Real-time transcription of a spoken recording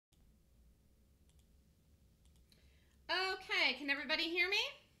Okay, can everybody hear me?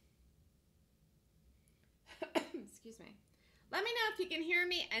 Excuse me. Let me know if you can hear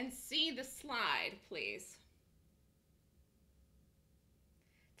me and see the slide, please.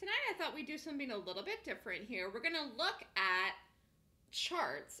 Tonight I thought we'd do something a little bit different here. We're going to look at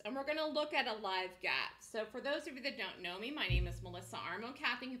charts and we're going to look at a live gap. So for those of you that don't know me, my name is Melissa Armo.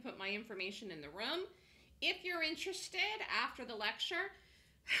 Kathy can put my information in the room. If you're interested after the lecture,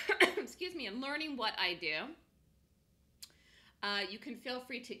 excuse me, in learning what I do, you can feel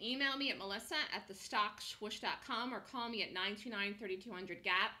free to email me at melissa@thestockswoosh.com or call me at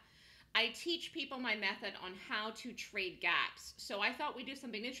 929-3200-GAP. I teach people my method on how to trade gaps. So I thought we'd do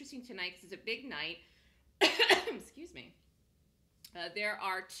something interesting tonight because it's a big night. Excuse me. There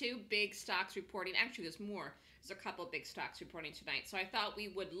are two big stocks reporting. Actually, there's more. There's a couple big stocks reporting tonight. So I thought we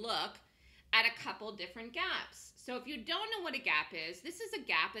would look at a couple different gaps. So if you don't know what a gap is, this is a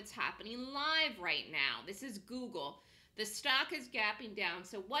gap that's happening live right now. This is Google. The stock is gapping down.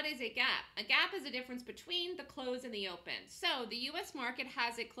 So what is a gap? A gap is a difference between the close and the open. So the U.S. market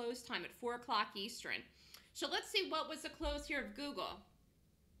has a close time at 4 o'clock Eastern. So let's see what was the close here of Google.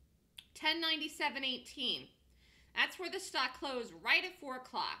 1097.18. That's where the stock closed, right at 4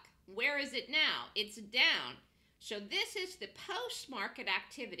 o'clock. Where is it now? It's down. So this is the post-market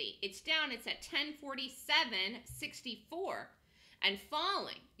activity. It's down. It's at 1047.64. And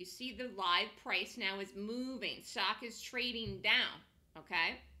falling. You see the live price now is moving. Stock is trading down,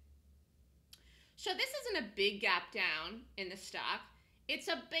 okay? So this isn't a big gap down in the stock. It's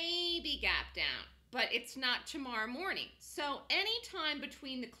a baby gap down, but it's not tomorrow morning. So anytime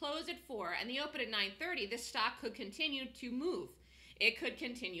between the close at 4 and the open at 9:30, the stock could continue to move. It could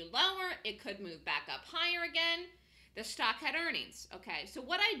continue lower. It could move back up higher again. The stock had earnings, okay? So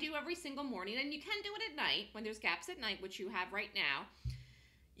what I do every single morning, and you can do it at night, when there's gaps at night, which you have right now,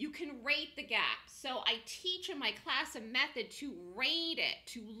 you can rate the gap. So I teach in my class a method to rate it,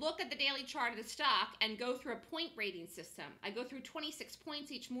 to look at the daily chart of the stock and go through a point rating system. I go through 26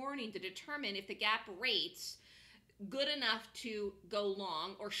 points each morning to determine if the gap rates good enough to go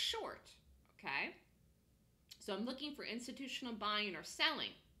long or short, okay? So I'm looking for institutional buying or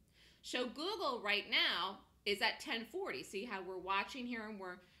selling. So Google right now is at 1040. See how we're watching here, and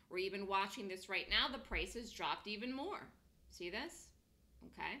we're even watching this right now. The price has dropped even more. See this?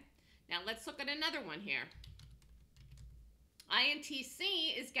 Okay. Now let's look at another one here.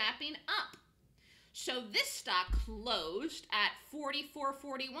 INTC is gapping up. So this stock closed at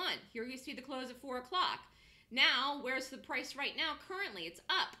 44.41. Here you see the close at 4 o'clock. Now, where's the price right now? Currently, it's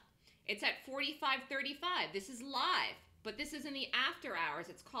up. It's at 45.35. This is live, but this is in the after hours.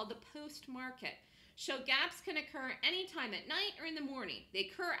 It's called the post-market. So gaps can occur anytime at night or in the morning. They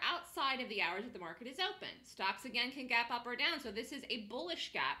occur outside of the hours that the market is open. Stocks, again, can gap up or down. So this is a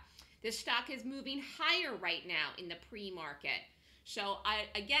bullish gap. This stock is moving higher right now in the pre-market. So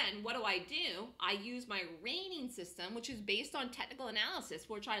again, what do? I use my rating system, which is based on technical analysis,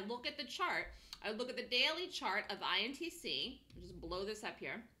 which I look at the chart. I look at the daily chart of INTC. I'll just blow this up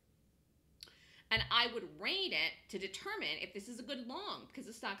here. And I would rate it to determine if this is a good long because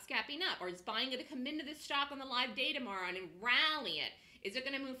the stock's gapping up, or is buying going to come into this stock on the live day tomorrow and rally it? Is it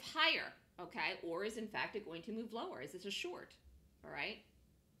going to move higher, okay? Or is, in fact, it going to move lower? Is this a short, all right?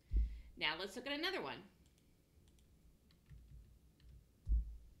 Now let's look at another one.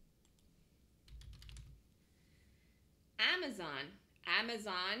 Amazon.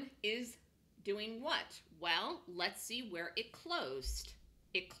 Amazon is doing what? Well, let's see where it closed.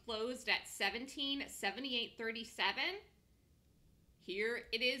 It closed at 1778.37. Here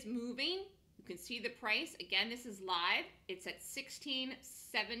it is moving. You can see the price. Again, this is live. It's at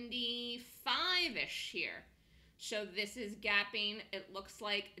 1675-ish here. So this is gapping, it looks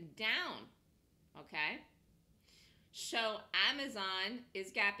like, down. Okay? So Amazon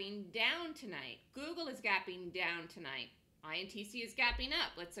is gapping down tonight. Google is gapping down tonight. INTC is gapping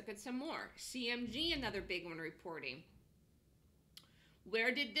up. Let's look at some more. CMG, another big one reporting.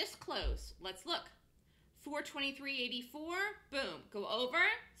 Where did this close? Let's look. 423.84. Boom. Go over.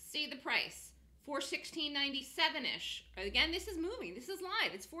 See the price. 416.97-ish. Again, this is moving. This is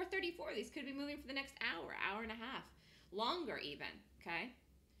live. It's 434. These could be moving for the next hour, hour and a half. Longer even. Okay?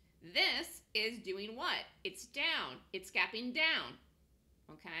 This is doing what? It's down. It's gapping down.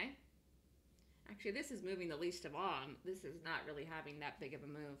 Okay? Actually, this is moving the least of all. This is not really having that big of a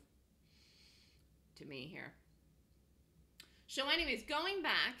move to me here. So anyways, going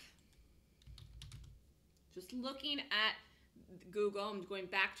back, just looking at Google, I'm going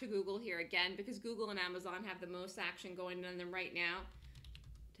back to Google here again because Google and Amazon have the most action going on them right now.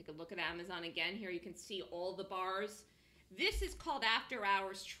 Take a look at Amazon again. Here you can see all the bars. This is called after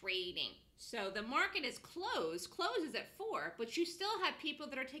hours trading. So the market is closes at 4, but you still have people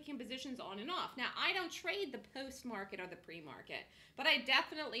that are taking positions on and off. Now, I don't trade the post-market or the pre-market, but I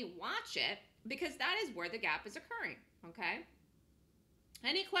definitely watch it because that is where the gap is occurring, okay?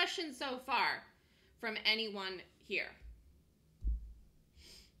 Any questions so far from anyone here?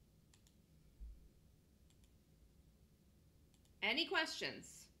 Any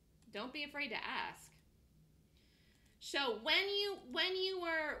questions? Don't be afraid to ask. So when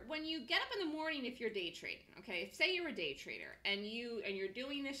you get up in the morning, if you're day trading, okay, say you're a day trader and you're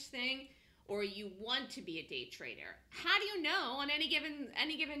doing this thing, or you want to be a day trader, how do you know on any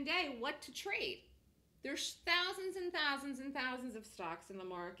given day what to trade? There's thousands and thousands and thousands of stocks in the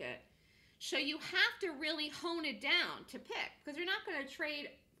market, so you have to really hone it down to pick, because you're not going to trade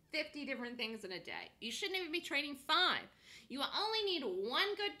 50 different things in a day. You shouldn't even be trading 5. You only need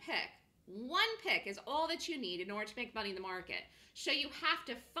one good pick. One pick is all that you need in order to make money in the market. So you have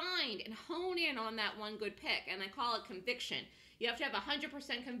to find and hone in on that one good pick, and I call it conviction. You have to have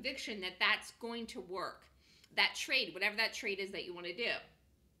 100% conviction that that's going to work. That trade, whatever that trade is that you want to do.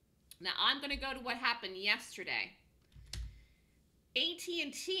 Now I'm going to go to what happened yesterday.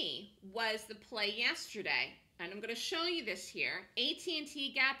 AT&T was the play yesterday, and I'm going to show you this here.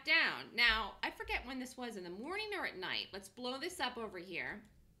 AT&T gap down. Now, I forget when this was, in the morning or at night. Let's blow this up over here.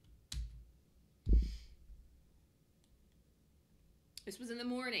 This was in the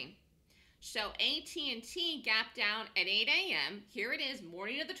morning. So AT&T gap down at 8 a.m. Here it is,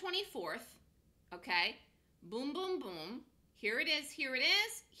 morning of the 24th. Okay. Boom, boom, boom. Here it is. Here it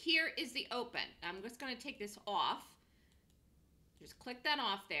is. Here is the open. I'm just going to take this off. Just click that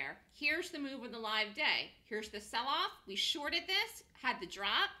off there. Here's the move of the live day. Here's the sell-off. We shorted this, had the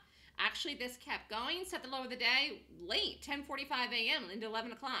drop. Actually, this kept going, set the low of the day late, 10:45 a.m. into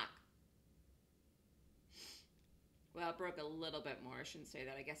 11 o'clock. Well, it broke a little bit more. I shouldn't say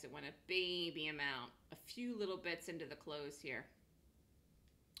that. I guess it went a baby amount. A few little bits into the close here.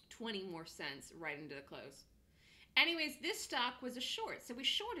 20 more cents right into the close. Anyways, this stock was a short, so we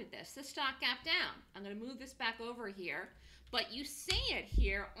shorted this. The stock gap down. I'm going to move this back over here. But you see it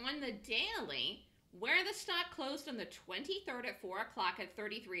here on the daily where the stock closed on the 23rd at 4 o'clock at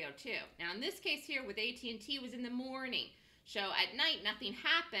 33.02. Now, in this case here with AT&T, it was in the morning. So at night, nothing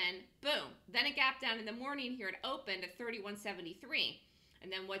happened. Boom. Then it gapped down in the morning here. It opened at 31.73.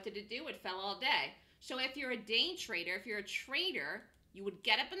 And then what did it do? It fell all day. So if you're a day trader, if you're a trader, you would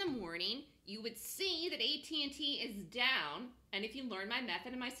get up in the morning. You would see that AT&T is down. And if you learn my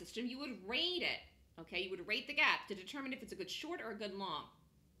method and my system, you would rate it. Okay, you would rate the gap to determine if it's a good short or a good long.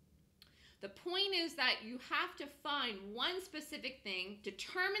 The point is that you have to find one specific thing,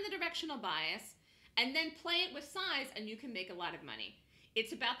 determine the directional bias, and then play it with size, and you can make a lot of money.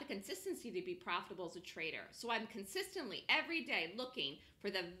 It's about the consistency to be profitable as a trader. So I'm consistently every day looking for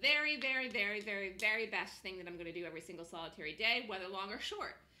the very, very, very, very, very best thing that I'm going to do every single solitary day, whether long or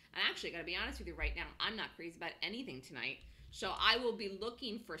short. And actually, I got to be honest with you right now, I'm not crazy about anything tonight. So I will be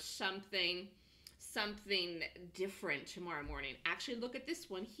looking for something different tomorrow morning. Actually, look at this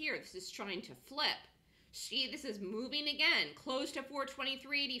one here. This is trying to flip. See, this is moving again. Closed to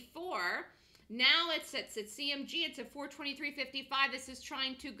 423.84. Now it's at CMG. It's at 423.55. This is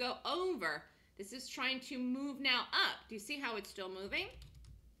trying to go over. This is trying to move now up. Do you see how it's still moving?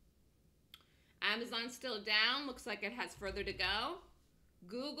 Amazon's still down. Looks like it has further to go.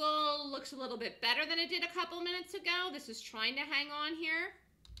 Google looks a little bit better than it did a couple minutes ago. This is trying to hang on here.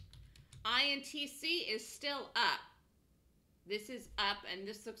 INTC is still up. This is up, and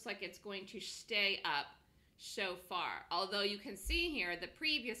this looks like it's going to stay up so far. Although you can see here, the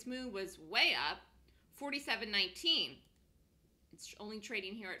previous move was way up, 47.19. It's only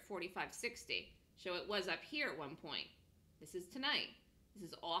trading here at 45.60. So it was up here at one point. This is tonight. This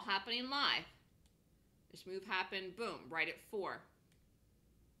is all happening live. This move happened, boom, right at 4.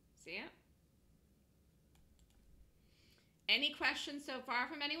 See it? Any questions so far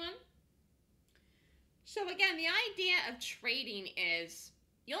from anyone? So again, the idea of trading is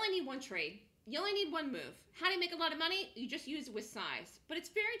you only need one trade. You only need one move. How do you make a lot of money? You just use it with size. But it's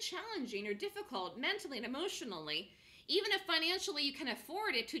very challenging or difficult mentally and emotionally, even if financially you can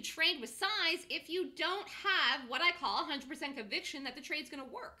afford it, to trade with size if you don't have what I call 100% conviction that the trade's going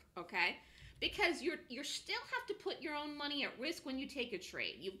to work, okay? Because you still have to put your own money at risk when you take a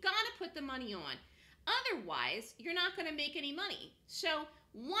trade. You've got to put the money on. Otherwise, you're not going to make any money. So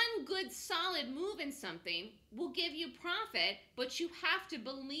one good solid move in something will give you profit, but you have to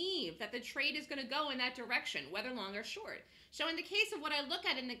believe that the trade is going to go in that direction, whether long or short. So in the case of what I look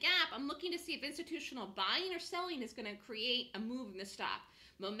at in the gap, I'm looking to see if institutional buying or selling is going to create a move in the stock.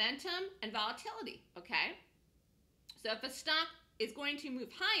 Momentum and volatility, okay? So if a stock is going to move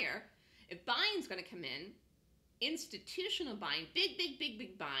higher, if buying is going to come in, institutional buying, big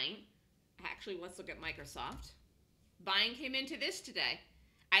buying. Actually, let's look at Microsoft. Buying came into this today,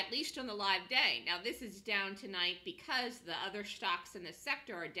 at least on the live day. Now, this is down tonight because the other stocks in this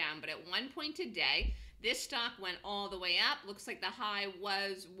sector are down, but at one point today, this stock went all the way up. Looks like the high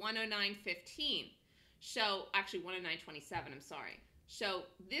was 109.15. So, actually 109.27, I'm sorry. So,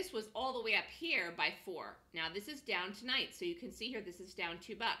 this was all the way up here by 4. Now, this is down tonight. So, you can see here this is down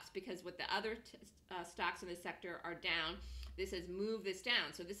 $2 because with the other stocks in this sector are down, this has moved this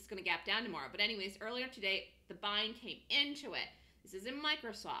down. So, this is going to gap down tomorrow. But anyways, earlier today, the buying came into it. This is in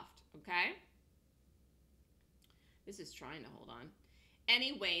Microsoft, okay? This is trying to hold on.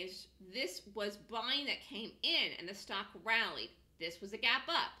 Anyways, this was buying that came in and the stock rallied. This was a gap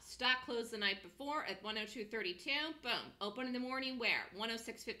up. Stock closed the night before at 102.32. Boom. Open in the morning where?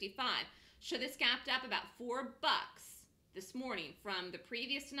 106.55. So this gapped up about $4 this morning from the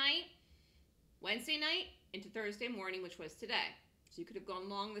previous night, Wednesday night, into Thursday morning, which was today. So you could have gone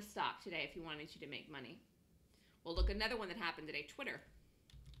long the stock today if you wanted to make money. Well, look, another one that happened today, Twitter.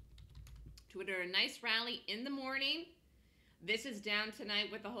 Twitter, a nice rally in the morning. This is down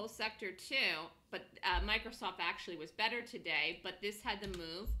tonight with the whole sector too, but Microsoft actually was better today, but this had to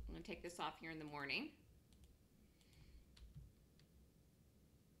move. I'm going to take this off here in the morning.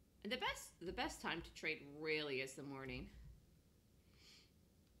 And the best time to trade really is the morning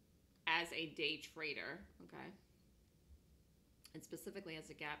as a day trader, okay? And specifically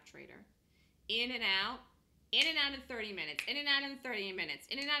as a gap trader. In and out in 30 minutes, in and out in 30 minutes,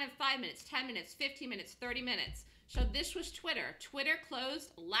 in and out in 5 minutes, 10 minutes, 15 minutes, 30 minutes. So this was Twitter. Twitter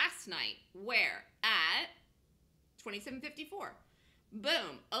closed last night. Where? At 27.54.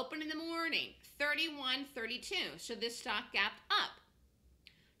 Boom. Open in the morning. 31.32. So this stock gapped up.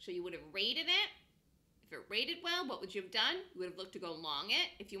 So you would have rated it. If it rated well, what would you have done? You would have looked to go long it.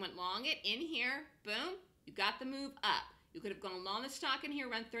 If you went long it in here, boom, you got the move up. You could have gone long the stock in here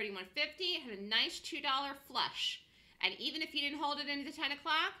around 31.50. Had a nice $2 flush. And even if you didn't hold it into 10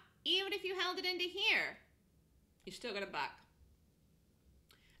 o'clock, even if you held it into here, you still got $1.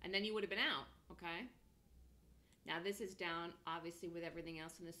 And then you would have been out, okay? Now this is down, obviously, with everything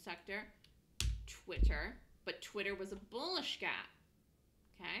else in this sector. Twitter. But Twitter was a bullish gap,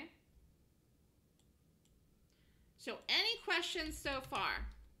 okay? So any questions so far?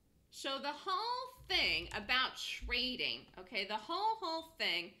 So the whole thing about trading, okay, the whole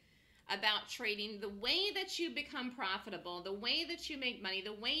thing about trading, the way that you become profitable, the way that you make money,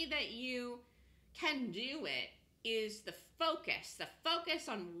 the way that you can do it is the focus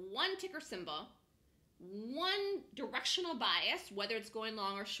on one ticker symbol, one directional bias, whether it's going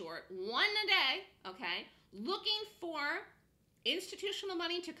long or short, one a day, okay, looking for institutional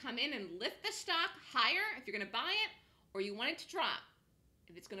money to come in and lift the stock higher if you're going to buy it, or you want it to drop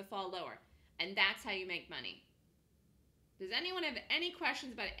if it's going to fall lower. And that's how you make money. Does anyone have any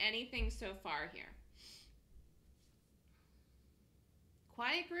questions about anything so far here?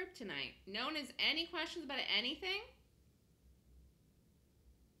 Quiet group tonight. No one has any questions about anything?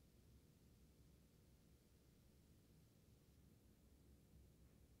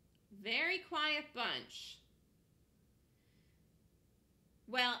 Very quiet bunch.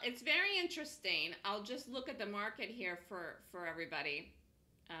 Well, it's very interesting. I'll just look at the market here for everybody.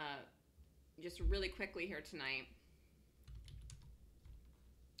 Just really quickly here tonight.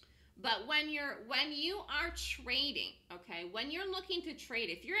 But when you are trading, okay, when you're looking to trade,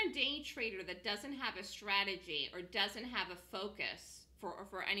 if you're a day trader that doesn't have a strategy or doesn't have a focus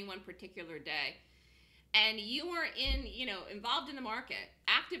for any one particular day, and you are involved in the market,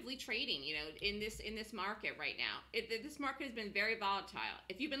 actively trading, in this market right now, this market has been very volatile.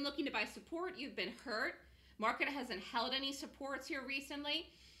 If you've been looking to buy support, you've been hurt. Market hasn't held any supports here recently.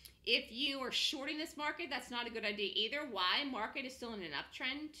 If you are shorting this market, that's not a good idea either. Why? Market is still in an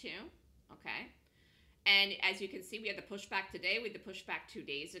uptrend too, okay? And as you can see, we had the pushback today. We had the pushback 2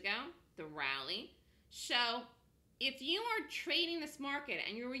 days ago, the rally. So if you are trading this market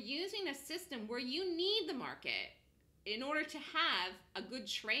and you're using a system where you need the market in order to have a good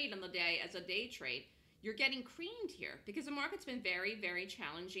trade on the day as a day trade, you're getting creamed here because the market's been very, very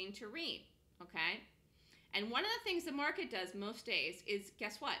challenging to read, okay? And one of the things the market does most days is,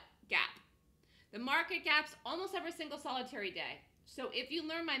 guess what? Gap. The market gaps almost every single solitary day. So if you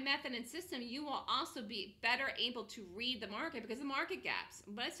learn my method and system, you will also be better able to read the market because the market gaps.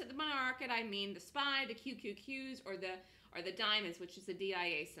 When I say the market, I mean the SPY, the QQQs, or the diamonds, which is the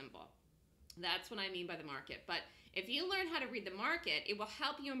DIA symbol. That's what I mean by the market. But if you learn how to read the market, it will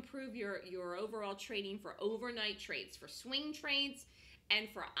help you improve your overall trading for overnight trades, for swing trades, and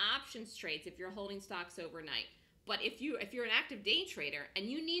for options trades if you're holding stocks overnight. But if you're an active day trader and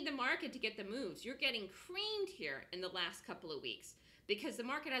you need the market to get the moves, you're getting creamed here in the last couple of weeks because the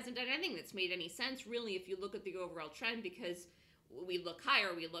market hasn't done anything that's made any sense really if you look at the overall trend, because we look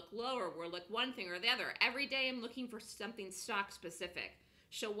higher, we look lower, we're like one thing or the other. Every day I'm looking for something stock specific.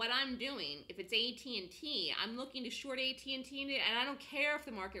 So what I'm doing, if it's AT&T, I'm looking to short AT&T, and I don't care if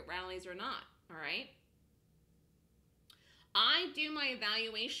the market rallies or not, all right? I do my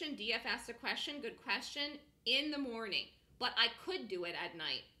evaluation, DF asked a question, good question, in the morning, but I could do it at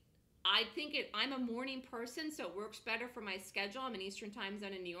night. I'm a morning person, so it works better for my schedule. I'm in Eastern time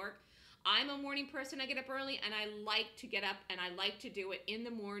zone in New York. I'm a morning person. I get up early, and I like to get up, and I like to do it in the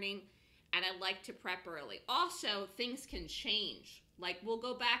morning, and I like to prep early. Also, things can change. Like, we'll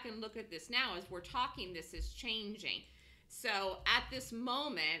go back and look at this now. As we're talking, this is changing. So at this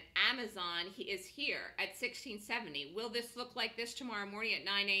moment, Amazon is here at 1670. Will this look like this tomorrow morning at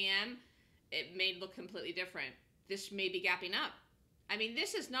 9 a.m.? It may look completely different. This may be gapping up. I mean,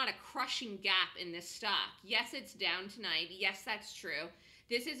 this is not a crushing gap in this stock. Yes, it's down tonight. Yes, that's true.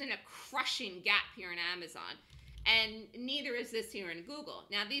 This isn't a crushing gap here in Amazon. And neither is this here in Google.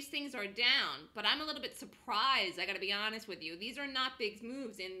 Now, these things are down, but I'm a little bit surprised. I got to be honest with you. These are not big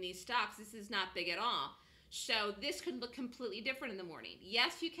moves in these stocks. This is not big at all. So this could look completely different in the morning.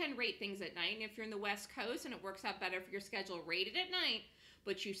 Yes, you can rate things at night. And if you're in the West Coast and it works out better for your schedule, rate it at night.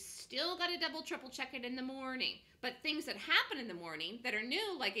 But you still got to double, triple check it in the morning. But things that happen in the morning that are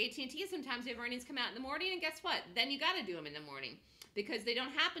new, like AT&T, sometimes they have earnings come out in the morning. And guess what? Then you got to do them in the morning because they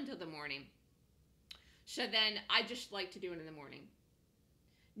don't happen till the morning. So then I just like to do it in the morning.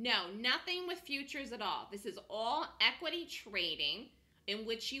 No, nothing with futures at all. This is all equity trading in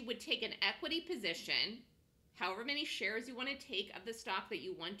which you would take an equity position, however many shares you want to take of the stock that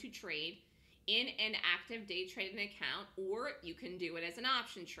you want to trade in an active day trading account, or you can do it as an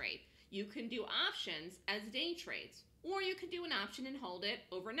option trade. You can do options as day trades, or you can do an option and hold it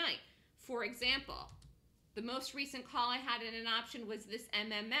overnight. For example, the most recent call I had in an option was this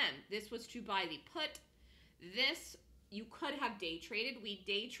MMM. This was to buy the put. This, you could have day traded. We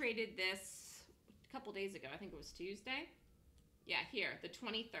day traded this a couple days ago. I think it was Tuesday. Yeah, here, the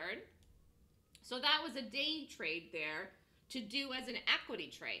 23rd. So that was a day trade there to do as an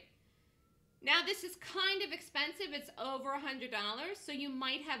equity trade. Now, this is kind of expensive. It's over $100, so you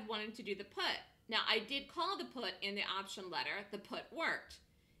might have wanted to do the put. Now, I did call the put in the option letter. The put worked.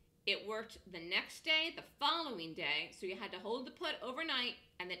 It worked the next day, the following day, so you had to hold the put overnight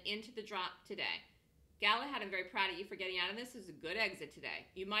and then into the drop today. Galahad, I'm very proud of you for getting out of this. This is a good exit today.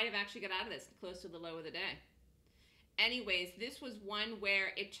 You might have actually got out of this close to the low of the day. Anyways, this was one where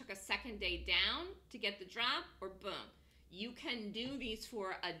it took a second day down to get the drop, or boom. You can do these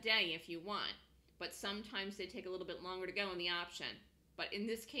for a day if you want, but sometimes they take a little bit longer to go in the option. But in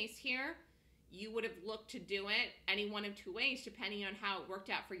this case here, you would have looked to do it any one of two ways depending on how it worked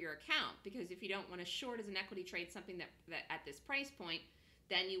out for your account. Because if you don't want to short as an equity trade something that at this price point,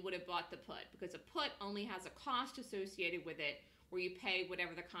 then you would have bought the put, because a put only has a cost associated with it where you pay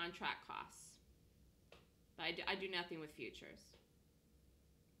whatever the contract costs. But I do nothing with futures.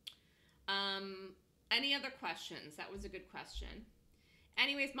 Any other questions? That was a good question.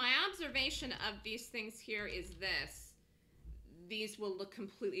 Anyways, my observation of these things here is this. These will look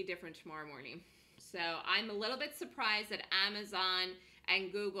completely different tomorrow morning. So I'm a little bit surprised that Amazon and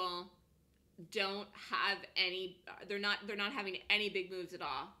Google don't have any, they're not having any big moves at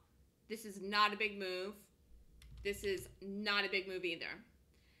all. This is not a big move. This is not a big move either.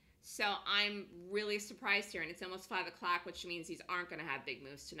 So I'm really surprised here, and it's almost 5 o'clock, which means these aren't going to have big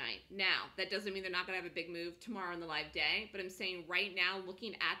moves tonight. Now, that doesn't mean they're not going to have a big move tomorrow in the live day, but I'm saying right now,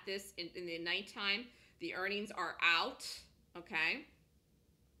 looking at this in the nighttime, the earnings are out, okay?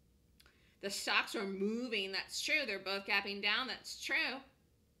 The stocks are moving, that's true. They're both gapping down, that's true.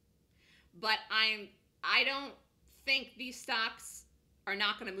 But I don't think these stocks are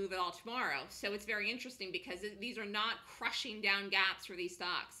not going to move at all tomorrow. So it's very interesting because these are not crushing down gaps for these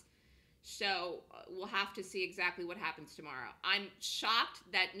stocks. So we'll have to see exactly what happens tomorrow. I'm shocked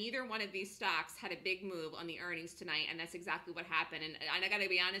that neither one of these stocks had a big move on the earnings tonight, and that's exactly what happened. And I got to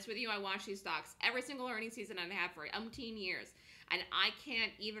be honest with you, I watch these stocks every single earnings season I have for umpteen years. And I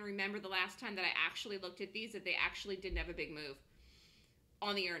can't even remember the last time that I actually looked at these, that they actually didn't have a big move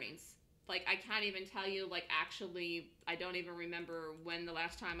on the earnings. Like, I can't even tell you, like, actually, I don't even remember when the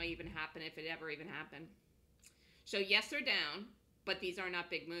last time I even happened, if it ever even happened. So, yes, they're down, but these are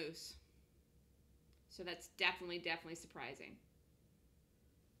not big moves. So that's definitely surprising.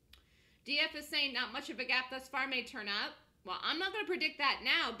 DF is saying not much of a gap thus far may turn up. Well, I'm not going to predict that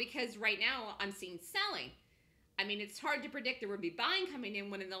now because right now I'm seeing selling. I mean, it's hard to predict there would be buying coming in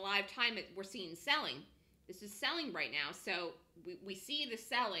when in the live time we're seeing selling. This is selling right now. So we see the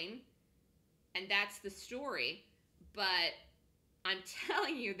selling, and that's the story. But I'm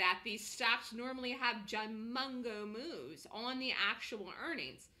telling you that these stocks normally have gimungo moves on the actual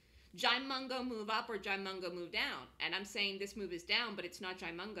earnings. Gimungo move up or gimungo move down. And I'm saying this move is down, but it's not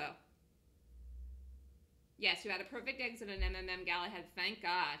gimungo. Yes, you had a perfect exit in MMM Galahad. Thank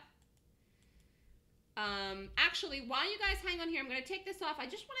God. Actually, while you guys hang on here, I'm going to take this off. I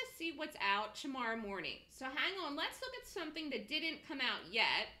just want to see what's out tomorrow morning. So hang on. Let's look at something that didn't come out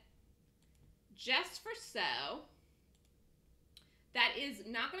yet. Just for so. That is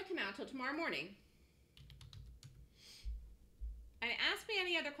not going to come out till tomorrow morning. And ask me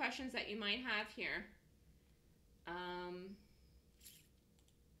any other questions that you might have here.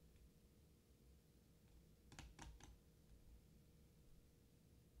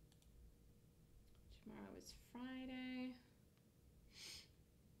 Tomorrow is Friday.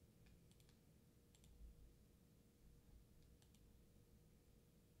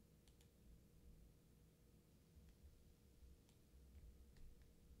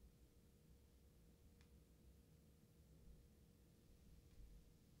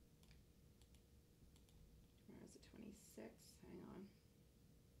 Tomorrow's the 26th. Hang on.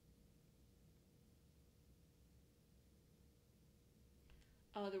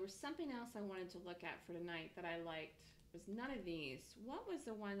 Oh, there was something else I wanted to look at for tonight that I liked. It was none of these. What was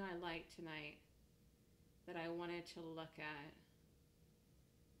the one I liked tonight that I wanted to look at?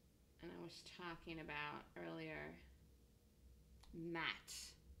 And I was talking about earlier. Matt.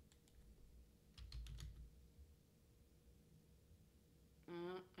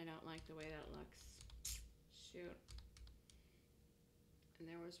 I don't like the way that looks. Shoot. And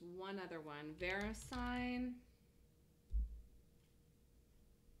there was one other one. VeriSign.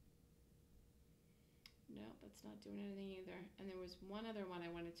 Nope, that's not doing anything either. And there was one other one I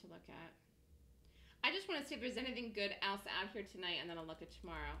wanted to look at. I just want to see if there's anything good else out here tonight, and then I'll look at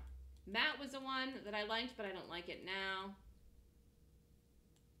tomorrow. Matt was the one that I liked, but I don't like it now.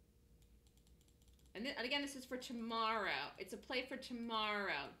 And again, this is for tomorrow. It's a play for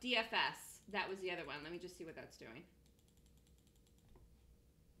tomorrow. DFS. That was the other one. Let me just see what that's doing.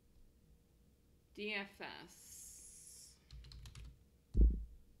 DFS.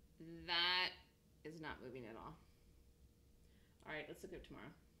 That is not moving at all. All right, let's look at tomorrow.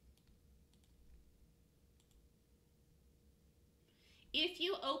 If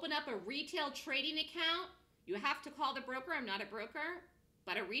you open up a retail trading account, you have to call the broker. I'm not a broker,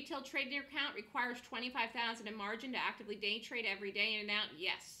 but a retail trading account requires $25,000 in margin to actively day trade every day in and out.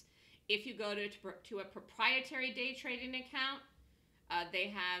 Yes. If you go to a proprietary day trading account, they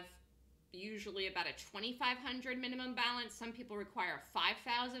have usually about a $2,500 minimum balance. Some people require a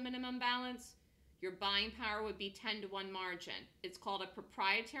 $5,000 minimum balance. Your buying power would be 10 to 1 margin. It's called a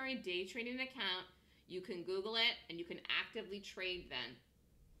proprietary day trading account. You can Google it, and you can actively trade then.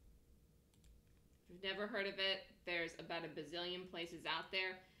 If you've never heard of it, there's about a bazillion places out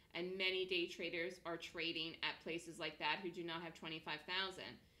there, and many day traders are trading at places like that who do not have 25,000.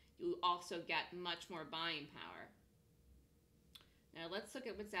 You also get much more buying power. Now let's look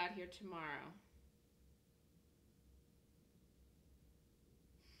at what's out here tomorrow.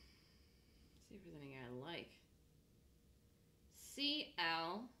 See if there's anything I like.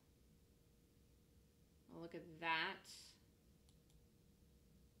 CL. I'll look at that.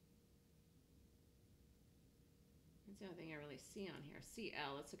 That's the only thing I really see on here.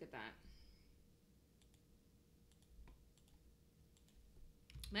 CL, let's look at that.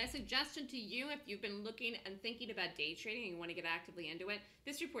 My suggestion to you, if you've been looking and thinking about day trading and you want to get actively into it,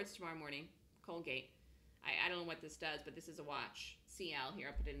 this report's tomorrow morning, Colgate. I don't know what this does, but this is a watch. CL here,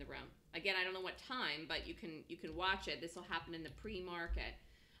 I'll put it in the room. Again, I don't know what time, but you can watch it. This will happen in the pre-market.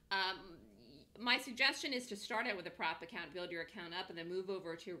 My suggestion is to start out with a prop account, build your account up, and then move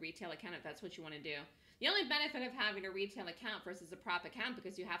over to a retail account if that's what you want to do. The only benefit of having a retail account versus a prop account,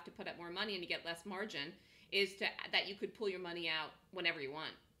 because you have to put up more money and you get less margin, is that you could pull your money out whenever you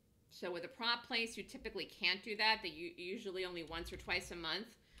want. So with a prop place, you typically can't do that. You usually only once or twice a month.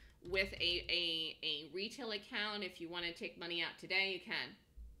 With a retail account, if you want to take money out today, you can.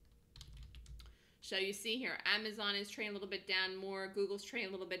 So you see here, Amazon is trading a little bit down more. Google's trading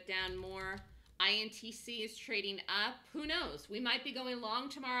a little bit down more. INTC is trading up. Who knows? We might be going long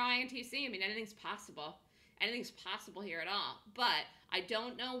tomorrow, INTC. I mean, anything's possible. Anything's possible here at all. But I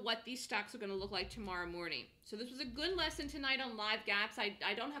don't know what these stocks are going to look like tomorrow morning. So this was a good lesson tonight on live gaps. I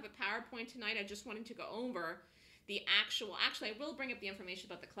don't have a PowerPoint tonight. I just wanted to go over the actually, I will bring up the information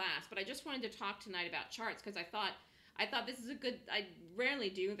about the class, but I just wanted to talk tonight about charts because I thought I thought this is a good, I rarely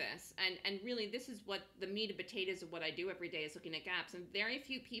do this. And really, this is what the meat and potatoes of what I do every day is looking at gaps. And very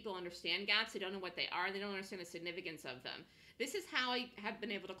few people understand gaps. They don't know what they are. They don't understand the significance of them. This is how I have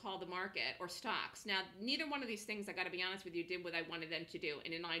been able to call the market or stocks. Now, neither one of these things, I got to be honest with you, did what I wanted them to do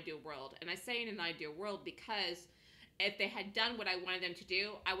in an ideal world. And I say in an ideal world because if they had done what I wanted them to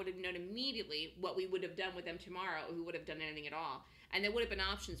do, I would have known immediately what we would have done with them tomorrow if we would have done anything at all. And there would have been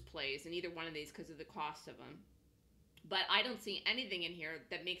options plays in either one of these because of the cost of them. But I don't see anything in here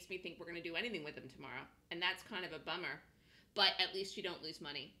that makes me think we're going to do anything with them tomorrow. And that's kind of a bummer. But at least you don't lose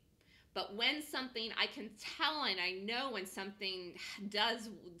money. But when something, I can tell and I know when something does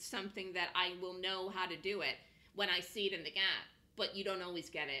something that I will know how to do it when I see it in the gap. But you don't always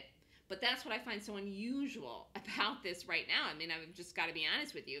get it. But that's what I find so unusual about this right now. I mean, I've just got to be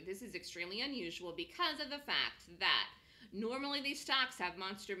honest with you. This is extremely unusual because of the fact that normally these stocks have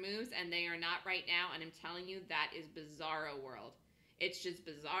monster moves and they are not right now. And I'm telling you, that is bizarro world. It's just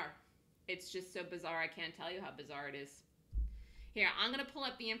bizarre. It's just so bizarre. I can't tell you how bizarre it is. Here, I'm going to pull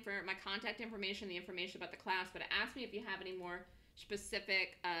up my contact information, the information about the class, but ask me if you have any more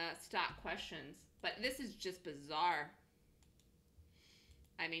specific stock questions. But this is just bizarre.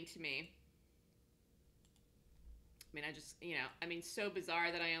 I mean, to me. I mean, I just, so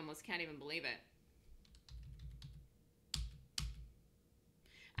bizarre that I almost can't even believe it.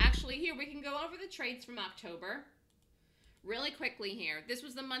 Actually, here, we can go over the trades from October really quickly here. This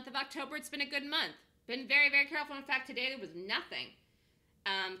was the month of October. It's been a good month. Been very, very careful. In fact, today there was nothing.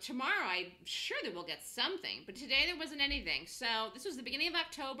 Tomorrow, I'm sure that we'll get something. But today there wasn't anything. So this was the beginning of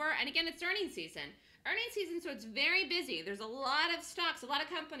October. And again, it's earnings season. Earnings season, so it's very busy. There's a lot of stocks, a lot of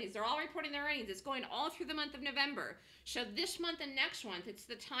companies. They're all reporting their earnings. It's going all through the month of November. So this month and next month, it's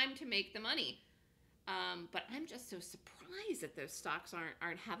the time to make the money. But I'm just so surprised that those stocks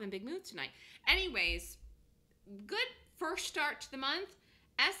aren't having big moves tonight. Anyways, good first start to the month.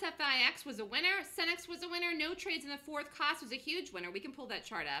 SFIX was a winner. Cenex was a winner. No trades in the fourth. Cost was a huge winner. We can pull that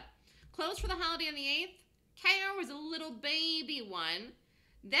chart up. Closed for the holiday on the 8th. KR was a little baby one.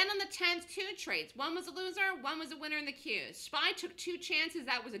 Then on the 10th, 2 trades. One was a loser, one was a winner in the Qs. SPY took 2 chances.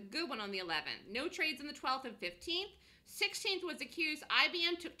 That was a good one on the 11th. No trades on the 12th and 15th. 16th was the Qs.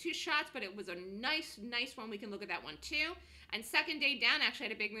 IBM took 2 shots, but it was a nice one. We can look at that one too. And second day down, actually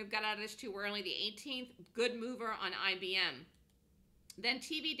had a big move. Got out of this too early. The 18th, good mover on IBM. Then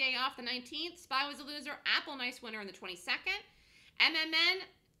TV day off the 19th. SPY was a loser. Apple, nice winner on the 22nd. MMN,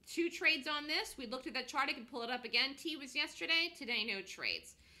 2 trades on this. We looked at that chart. I can pull it up again. T was yesterday. Today, no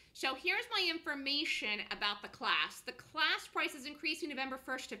trades. So here's my information about the class. The class price is increasing November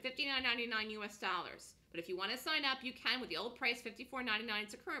 1st to $59.99 US dollars. But if you want to sign up, you can with the old price, $54.99.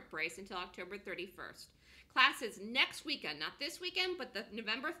 It's the current price until October 31st. Class is next weekend, not this weekend, but the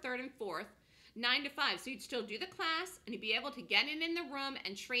November 3rd and 4th, 9 to 5. So you'd still do the class, and you'd be able to get in the room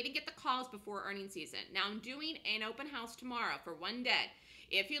and trade and get the calls before earnings season. Now, I'm doing an open house tomorrow for one day.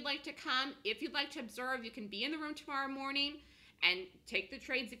 If you'd like to come, if you'd like to observe, you can be in the room tomorrow morning and take the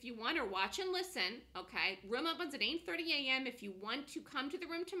trades if you want, or watch and listen, okay? Room opens at 8:30 a.m. If you want to come to the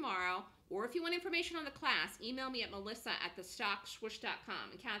room tomorrow, or if you want information on the class, email me at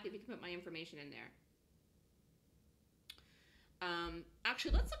melissa@thestockswoosh.com. And Kathy, if you can put my information in there.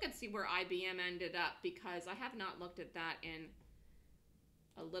 Actually, let's look and see where IBM ended up, because I have not looked at that in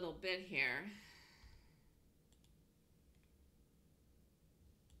a little bit here.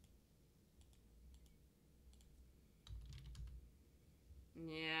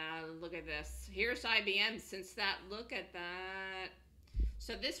 Yeah, look at this. Here's IBM since that. Look at that.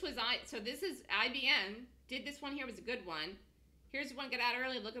 So this is IBM. Did this one here, was a good one. Here's one got out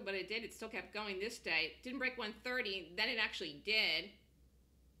early. Look at what it did. It still kept going this day. Didn't break 130. Then it actually did.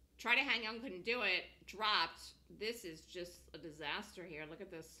 Tried to hang on, couldn't do it. Dropped. This is just a disaster here. Look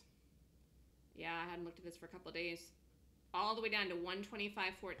at this. Yeah, I hadn't looked at this for a couple of days. All the way down to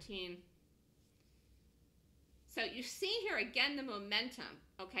 125.14. So you see here again the momentum,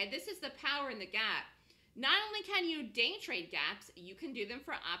 okay? This is the power in the gap. Not only can you day trade gaps, you can do them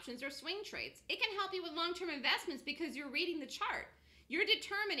for options or swing trades. It can help you with long-term investments because you're reading the chart. You're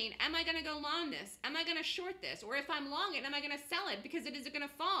determining, am I going to go long this? Am I going to short this? Or if I'm long it, am I going to sell it because it is going to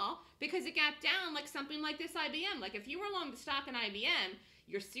fall because it gapped down like something like this IBM? Like if you were long the stock in IBM,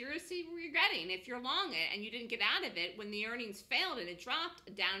 you're seriously regretting if you're long it and you didn't get out of it when the earnings failed and it dropped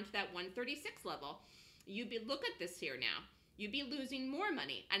down to that 136 level. Look at this here now. You'd be losing more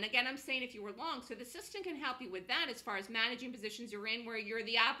money. And again, I'm saying if you were long, so the system can help you with that as far as managing positions you're in where you're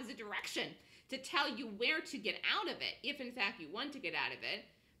the opposite direction to tell you where to get out of it, if in fact you want to get out of it.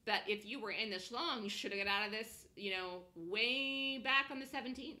 But if you were in this long, you should have got out of this, way back on the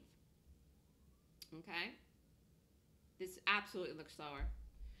 17th. Okay? This absolutely looks lower.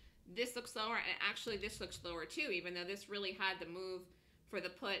 This looks lower, and actually this looks lower too, even though this really had the move for the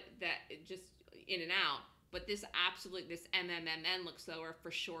put that it just in and out. But this MMMN looks lower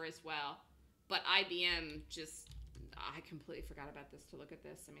for sure as well. But IBM just, I completely forgot about this to look at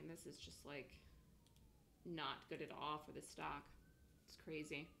this. I mean, this is just like not good at all for this stock. It's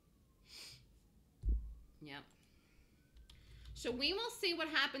crazy. Yep. So we will see what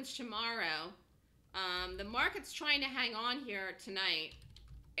happens tomorrow. The market's trying to hang on here tonight.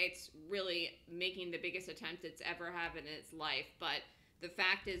 It's really making the biggest attempt it's ever had in its life. But the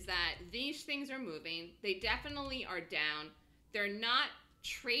fact is that these things are moving. They definitely are down. They're not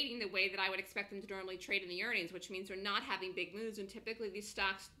trading the way that I would expect them to normally trade in the earnings, which means they're not having big moves, and typically these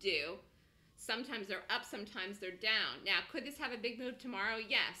stocks do. Sometimes they're up, sometimes they're down. Now, could this have a big move tomorrow?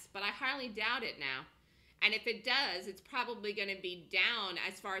 Yes, but I highly doubt it now. And if it does, it's probably going to be down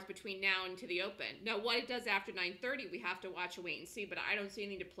as far as between now and to the open. Now, what it does after 9:30, we have to watch and wait and see, but I don't see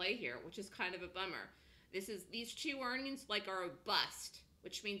anything to play here, which is kind of a bummer. These two earnings like are a bust,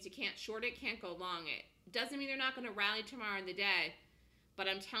 which means you can't short it, can't go long it. Doesn't mean they're not going to rally tomorrow in the day, but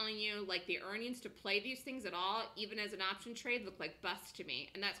I'm telling you, like the earnings to play these things at all, even as an option trade, look like busts to me,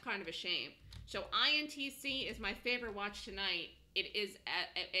 and that's kind of a shame. So INTC is my favorite watch tonight.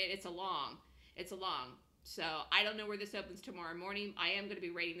 It's a long. So I don't know where this opens tomorrow morning. I am going to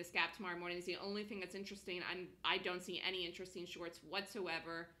be rating this gap tomorrow morning. It's the only thing that's interesting. I don't see any interesting shorts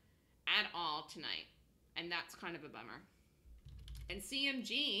whatsoever at all tonight. And that's kind of a bummer. And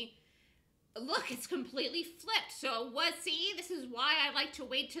CMG, look, it's completely flipped. So this is why I like to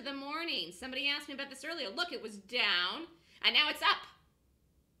wait to the morning. Somebody asked me about this earlier. Look, it was down and now it's up.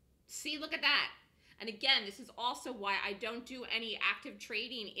 See, look at that. And again, this is also why I don't do any active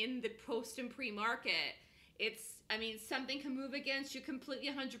trading in the post and pre-market. Something can move against you completely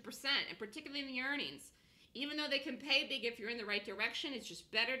 100%, and particularly in the earnings. Even though they can pay big if you're in the right direction, it's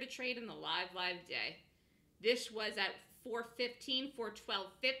just better to trade in the live day. This was at 415,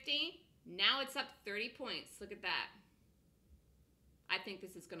 412.50. Now it's up 30 points. Look at that. I think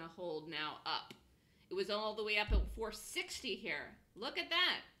this is going to hold now up. It was all the way up at 460 here. Look at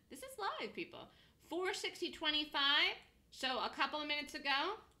that. This is live, people. 460.25. So a couple of minutes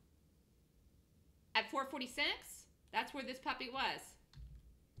ago, at 446, that's where this puppy was.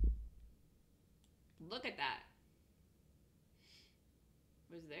 Look at that.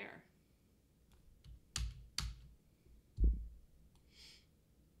 It was there.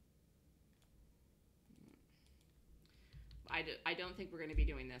 I don't think we're going to be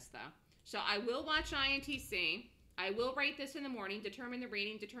doing this, though. So I will watch INTC. I will rate this in the morning, determine the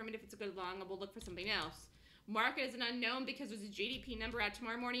rating, determine if it's a good long, and we'll look for something else. Market is an unknown because there's a GDP number out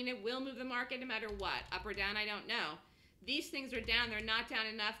tomorrow morning. It will move the market no matter what. Up or down, I don't know. These things are down. They're not down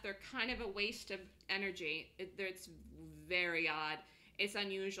enough. They're kind of a waste of energy. It's very odd. It's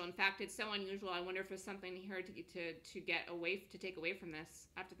unusual. In fact, it's so unusual. I wonder if there's something here to take away from this.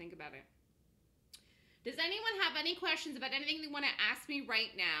 I have to think about it. Does anyone have any questions about anything they want to ask me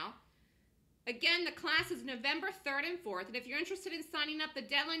right now? Again, the class is November 3rd and 4th, and if you're interested in signing up, the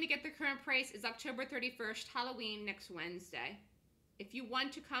deadline to get the current price is October 31st, Halloween, next Wednesday. If you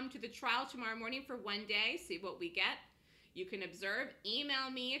want to come to the trial tomorrow morning for one day, see what we get, you can observe. Email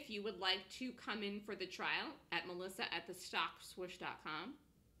me if you would like to come in for the trial at melissa@thestockswoosh.com.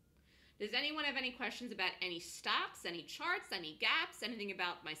 Does anyone have any questions about any stocks, any charts, any gaps, anything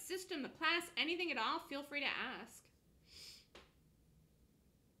about my system, the class, anything at all? Feel free to ask.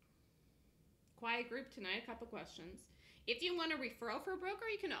 Quiet group tonight, a couple questions. If you want a referral for a broker,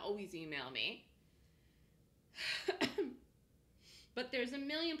 you can always email me. But there's a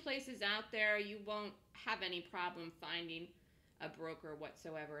million places out there. You won't have any problem finding a broker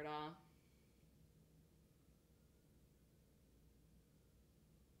whatsoever at all.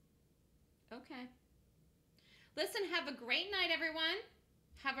 Okay. Listen, have a great night, everyone.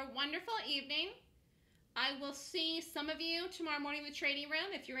 Have a wonderful evening. I will see some of you tomorrow morning in the trading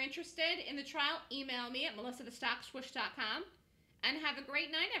room. If you're interested in the trial, email me at melissa@thestockswoosh.com. And have a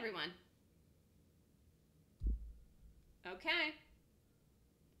great night, everyone. Okay.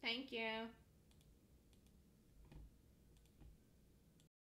 Thank you.